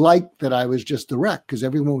 But he liked that I was just direct because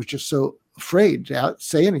everyone was just so afraid to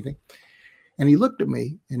say anything. And he looked at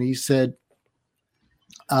me and he said,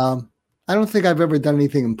 I don't think I've ever done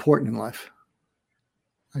anything important in life.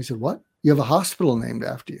 I said, what? You have a hospital named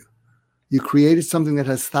after you. You created something that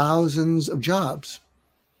has thousands of jobs.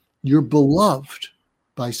 You're beloved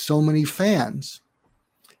by so many fans.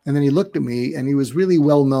 And then he looked at me, and he was really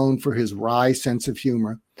well known for his wry sense of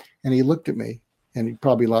humor. And he looked at me, and he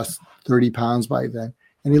probably lost 30 pounds by then.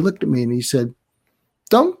 And he looked at me and he said,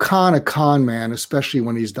 don't con a con man, especially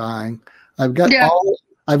when he's dying. I've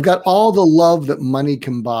got all the love that money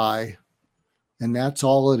can buy, and that's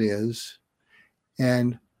all it is.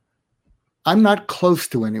 And I'm not close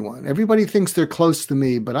to anyone. Everybody thinks they're close to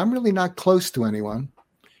me, but I'm really not close to anyone.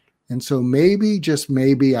 And so maybe, just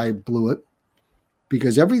maybe, I blew it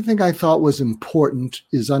because everything I thought was important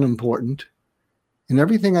is unimportant. And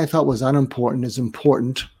everything I thought was unimportant is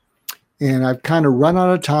important. And I've kind of run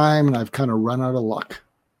out of time and I've kind of run out of luck.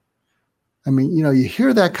 I mean, you know, you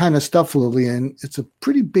hear that kind of stuff, Lillian, it's a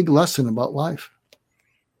pretty big lesson about life.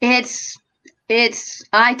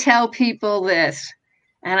 I tell people this,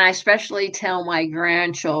 and I especially tell my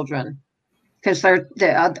grandchildren, because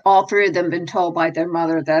they're all three of them been told by their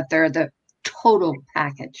mother that they're the total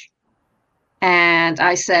package. And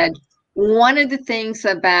I said, one of the things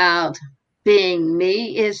about being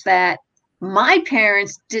me is that my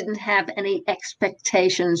parents didn't have any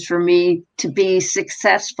expectations for me to be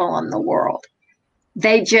successful in the world.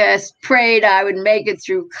 They just prayed I would make it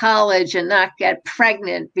through college and not get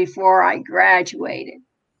pregnant before I graduated.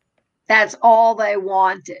 That's all they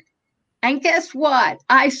wanted. And guess what?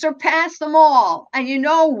 I surpassed them all. And you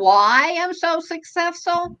know why I'm so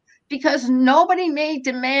successful? Because nobody made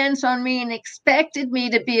demands on me and expected me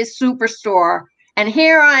to be a superstar. And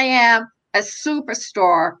here I am, a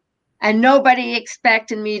superstar, and nobody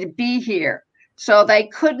expected me to be here. So they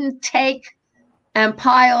couldn't take and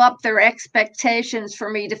pile up their expectations for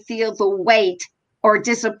me to feel the weight or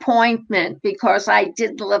disappointment because I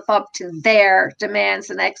didn't live up to their demands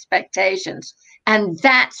and expectations. And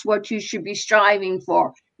that's what you should be striving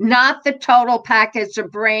for, not the total package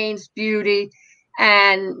of brains, beauty,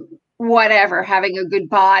 and whatever, having a good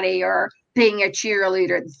body or being a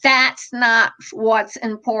cheerleader. That's not what's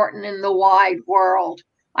important in the wide world.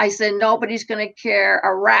 I said, nobody's going to care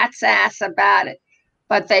a rat's ass about it,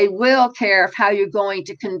 but they will care of how you're going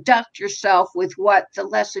to conduct yourself with what the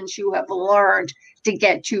lessons you have learned to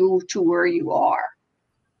get you to where you are.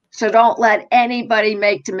 So don't let anybody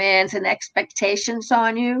make demands and expectations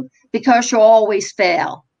on you because you'll always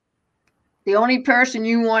fail. The only person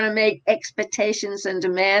you want to make expectations and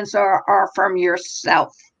demands are from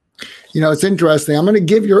yourself. You know, it's interesting. I'm going to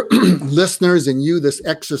give your listeners and you this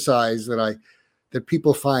exercise that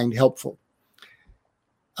people find helpful.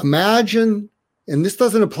 Imagine, and this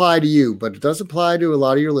doesn't apply to you, but it does apply to a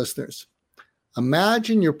lot of your listeners.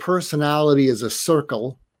 Imagine your personality as a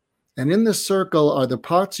circle, and in the circle are the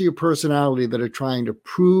parts of your personality that are trying to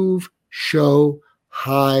prove show,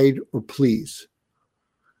 hide, or please.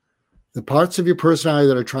 The parts of your personality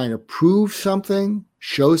that are trying to prove something,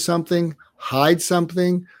 show something, hide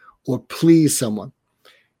something, or please someone.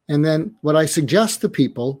 And then what I suggest to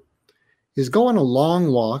people is go on a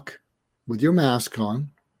long walk with your mask on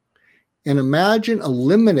and imagine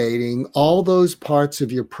eliminating all those parts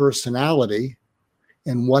of your personality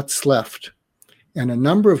and what's left. And a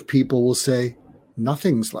number of people will say,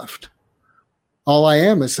 nothing's left. All I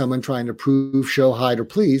am is someone trying to prove, show, hide, or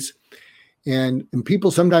please. And people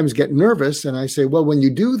sometimes get nervous. And I say, well, when you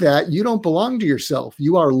do that, you don't belong to yourself.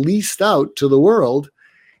 You are leased out to the world.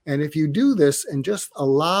 And if you do this and just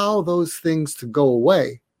allow those things to go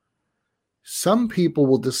away, some people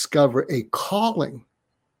will discover a calling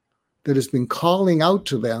that has been calling out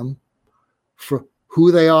to them for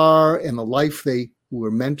who they are and the life they were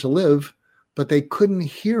meant to live, but they couldn't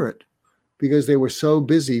hear it because they were so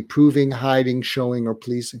busy proving, hiding, showing, or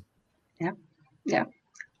pleasing. Yeah. Yeah.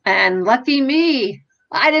 And lucky me,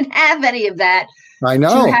 I didn't have any of that. I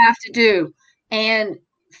know. To have to do. And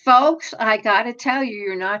folks, I got to tell you,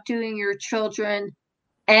 you're not doing your children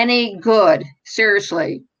any good,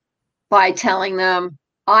 seriously, by telling them,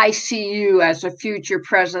 I see you as a future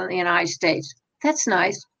president of the United States. That's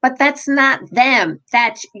nice, but that's not them.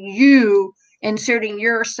 That's you inserting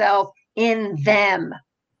yourself in them.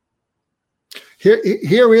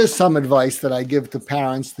 Here is some advice that I give to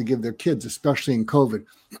parents to give their kids, especially in COVID.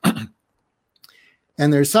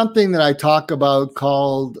 And there's something that I talk about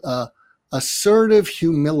called assertive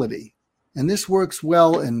humility. And this works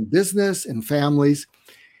well in business and families.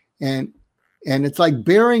 And it's like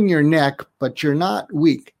baring your neck, but you're not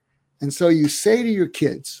weak. And so you say to your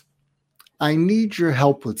kids, I need your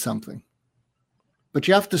help with something. But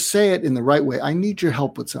you have to say it in the right way. I need your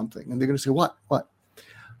help with something. And they're going to say, what?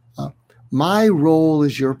 My role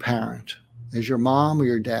as your parent, as your mom or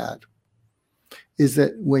your dad, is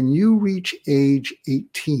that when you reach age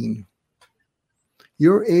 18,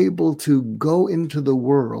 you're able to go into the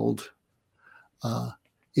world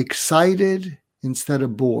excited instead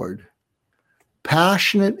of bored,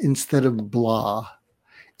 passionate instead of blah,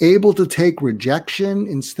 able to take rejection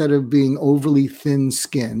instead of being overly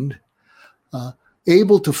thin-skinned,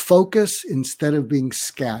 able to focus instead of being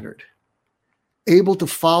scattered, able to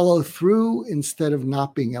follow through instead of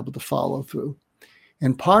not being able to follow through.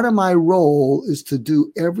 And part of my role is to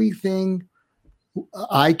do everything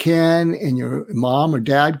I can and your mom or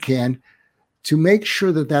dad can to make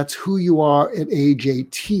sure that that's who you are at age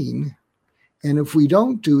 18. And if we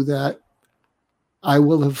don't do that, I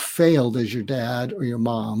will have failed as your dad or your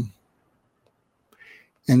mom.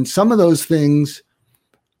 And some of those things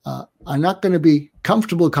are not going to be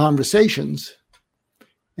comfortable conversations.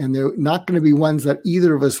 And they're not going to be ones that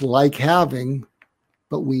either of us like having,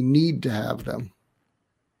 but we need to have them.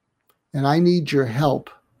 And I need your help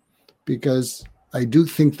because I do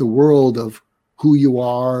think the world of who you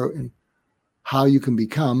are and how you can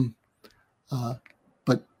become.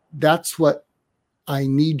 But that's what I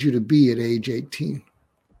need you to be at age 18.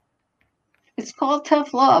 It's called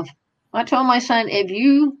tough love. I told my son, if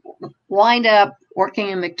you wind up working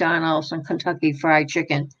in McDonald's and Kentucky Fried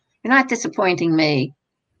Chicken, you're not disappointing me.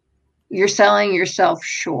 You're selling yourself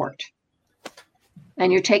short.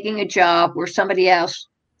 And you're taking a job where somebody else,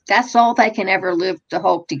 that's all they can ever live to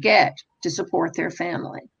hope to get to support their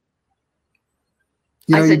family.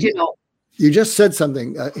 I said, you just said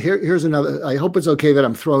something. Here's another. I hope it's okay that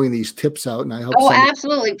I'm throwing these tips out. And I hope. Oh,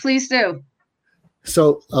 absolutely. Please do.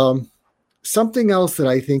 So something else that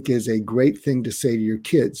I think is a great thing to say to your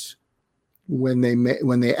kids when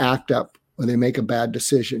they act up, when they make a bad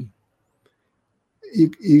decision,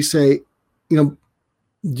 you say, do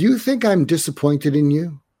you think I'm disappointed in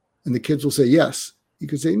you? And the kids will say, yes. You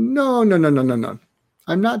could say, no.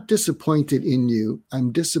 I'm not disappointed in you.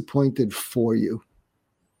 I'm disappointed for you.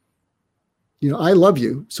 I love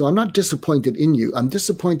you, so I'm not disappointed in you. I'm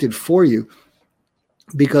disappointed for you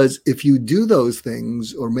because if you do those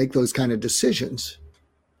things or make those kind of decisions,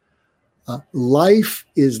 life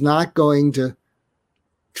is not going to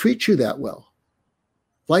treat you that well.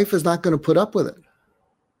 Life is not going to put up with it.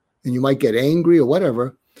 And you might get angry or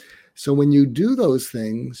whatever. So when you do those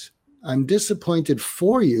things, I'm disappointed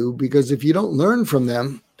for you because if you don't learn from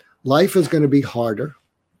them, life is going to be harder.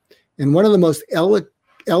 And one of the most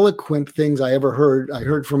eloquent things I ever heard, I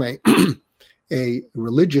heard from a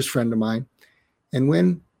religious friend of mine. And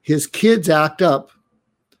when his kids act up,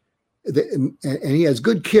 and he has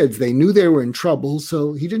good kids, they knew they were in trouble,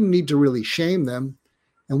 so he didn't need to really shame them.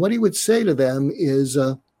 And what he would say to them is,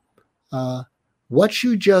 what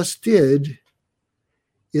you just did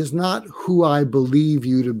is not who I believe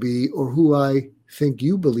you to be or who I think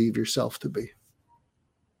you believe yourself to be.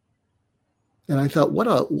 And I thought, what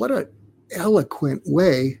a eloquent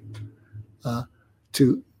way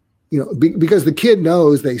to, because the kid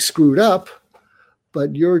knows they screwed up,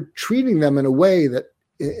 but you're treating them in a way that,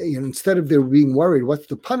 instead of they're being worried, what's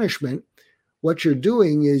the punishment? What you're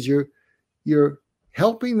doing is you're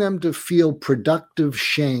helping them to feel productive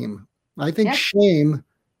shame. I think shame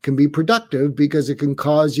can be productive because it can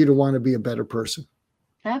cause you to want to be a better person.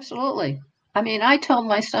 Absolutely. I mean, I told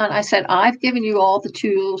my son, I said, I've given you all the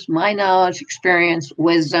tools, my knowledge, experience,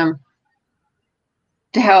 wisdom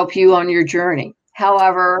to help you on your journey.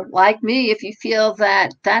 However, like me, if you feel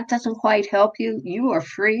that doesn't quite help you, you are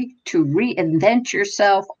free to reinvent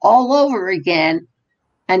yourself all over again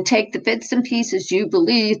and take the bits and pieces you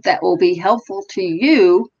believe that will be helpful to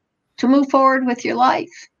you to move forward with your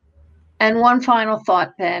life. And one final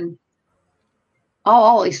thought, Ben. I'll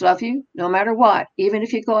always love you no matter what. Even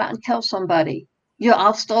if you go out and kill somebody,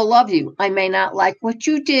 I'll still love you. I may not like what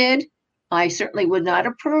you did. I certainly would not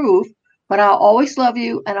approve, but I'll always love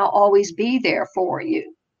you and I'll always be there for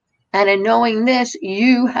you. And in knowing this,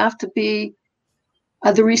 you have to be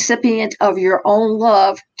the recipient of your own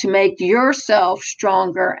love to make yourself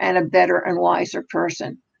stronger and a better and wiser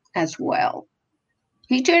person as well.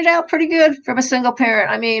 He turned out pretty good from a single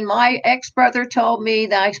parent. I mean, my ex-brother told me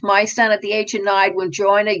that my son at the age of 9 would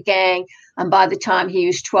join a gang, and by the time he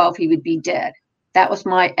was 12, he would be dead. That was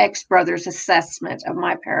my ex-brother's assessment of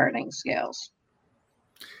my parenting skills.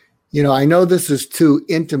 I know this is too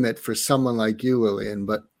intimate for someone like you, Lillian,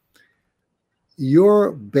 but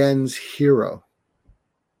you're Ben's hero.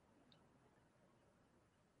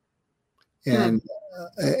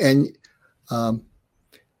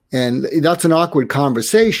 And that's an awkward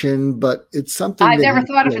conversation, but it's something I've never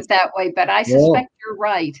thought of it that way, but I suspect you're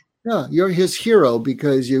right. Yeah, you're his hero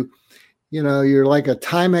because you're like a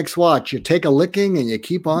Timex watch. You take a licking and you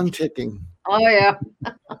keep on ticking. Oh yeah.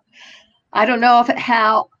 I don't know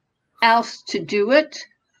how else to do it,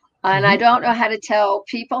 and I don't know how to tell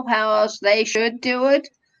people how else they should do it.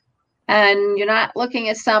 And you're not looking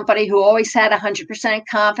at somebody who always had 100%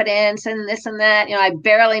 confidence and this and that. I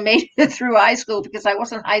barely made it through high school because I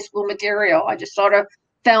wasn't high school material. I just sort of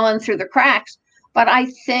fell in through the cracks. But I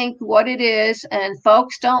think what it is, and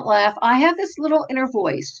folks don't laugh, I have this little inner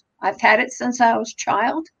voice. I've had it since I was a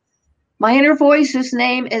child. My inner voice's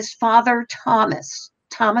name is Father Thomas.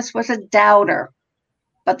 Thomas was a doubter,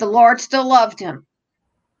 but the Lord still loved him.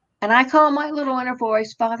 And I call my little inner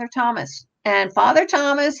voice Father Thomas. And Father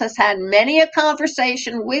Thomas has had many a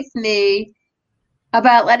conversation with me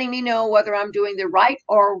about letting me know whether I'm doing the right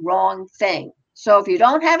or wrong thing. So if you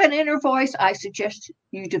don't have an inner voice, I suggest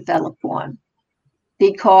you develop one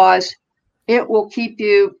because it will keep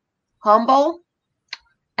you humble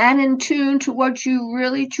and in tune to what you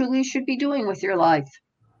really, truly should be doing with your life.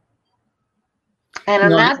 And on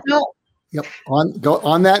that note, yep.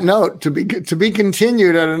 On that note, to be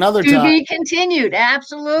continued at another time. To be continued,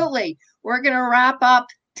 absolutely. We're going to wrap up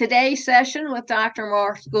today's session with Dr.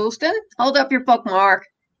 Mark Goulston. Hold up your book, Mark.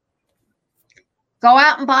 Go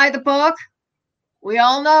out and buy the book. We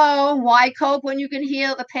all know why cope when you can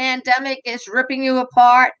heal. The pandemic is ripping you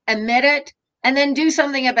apart. Admit it, and then do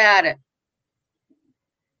something about it.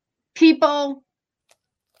 People,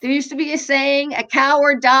 there used to be a saying, a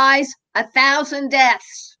coward dies 1,000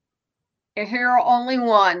 deaths. A hero only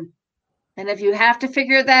one. And if you have to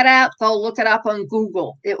figure that out, go look it up on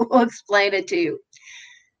Google. It will explain it to you.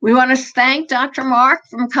 We want to thank Dr. Mark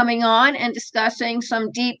for coming on and discussing some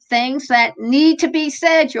deep things that need to be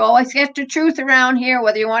said. You always get the truth around here,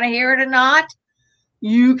 whether you want to hear it or not.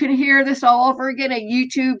 You can hear this all over again at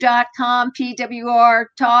youtube.com, PWR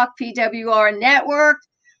Talk, PWR Network.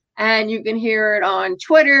 And you can hear it on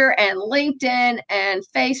Twitter and LinkedIn and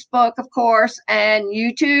Facebook, of course, and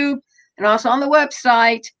YouTube, and also on the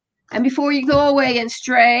website. And before you go away and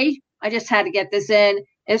stray, I just had to get this in.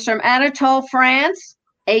 It's from Anatole France,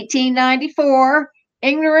 1894.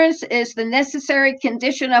 Ignorance is the necessary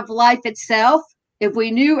condition of life itself. If we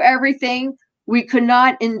knew everything, we could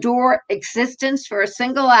not endure existence for a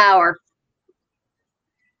single hour.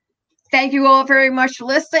 Thank you all very much for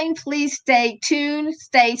listening. Please stay tuned,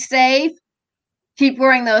 stay safe, keep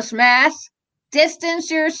wearing those masks, distance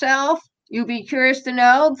yourself. You'll be curious to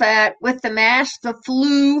know that with the mask, the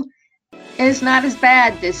flu is not as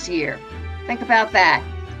bad this year. Think about that.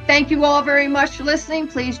 Thank you all very much for listening.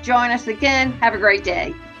 Please join us again. Have a great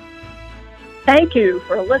day. Thank you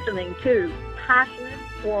for listening to Passionate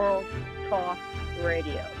World Talk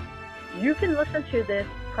Radio. You can listen to this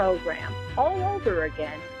program all over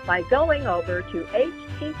again by going over to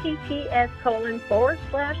https://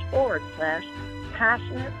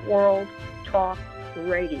 passionateworldtalk.com.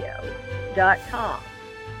 worldtalkradio.com.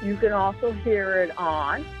 You can also hear it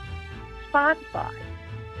on Spotify,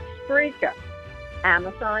 Spreaker,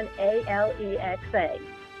 Amazon Alexa,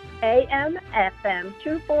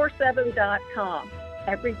 AMFM247.com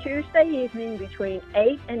every Tuesday evening between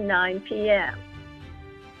 8 and 9 p.m.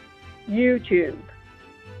 YouTube,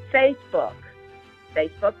 Facebook,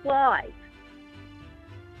 Facebook Live,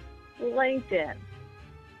 LinkedIn,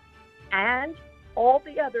 and all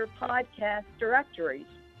the other podcast directories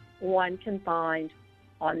one can find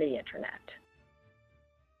on the internet.